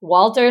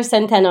Walter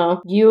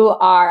Centeno, you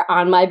are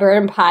on my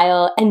burn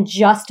pile, and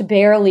just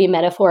barely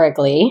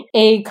metaphorically.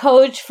 A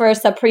coach for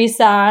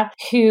Saprissa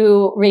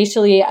who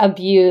racially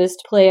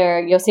abused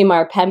player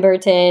Yosimar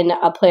Pemberton,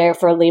 a player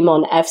for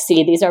Limon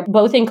FC. These are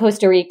both in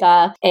Costa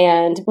Rica.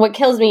 And what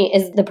kills me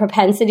is the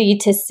propensity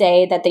to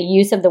say that the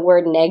use of the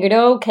word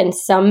negro can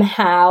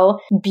somehow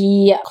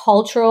be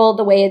cultural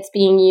the way it's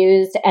being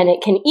used, and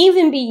it can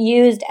even be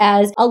used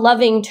as a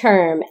loving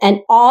term.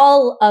 And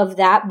all of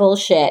that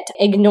bullshit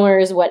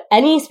ignores what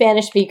any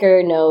Spanish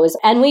speaker knows.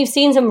 And we've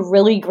seen some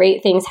really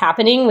great things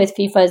happening with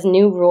FIFA's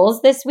new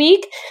rules this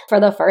week. For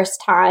the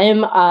first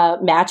time, a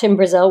match in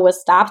Brazil was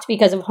stopped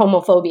because of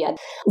homophobia.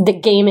 The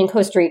game in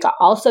Costa Rica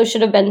also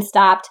should have been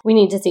stopped. We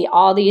need to see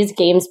all these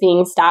games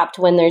being stopped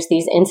when there's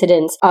these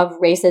incidents of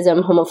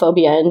racism,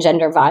 homophobia, and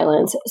gender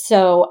violence.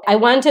 So I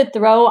want to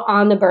throw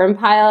on the burn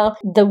pile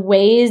the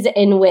ways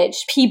in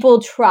which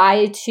people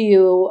try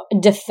to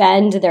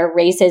defend their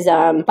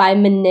racism by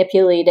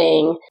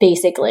manipulating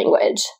basic language.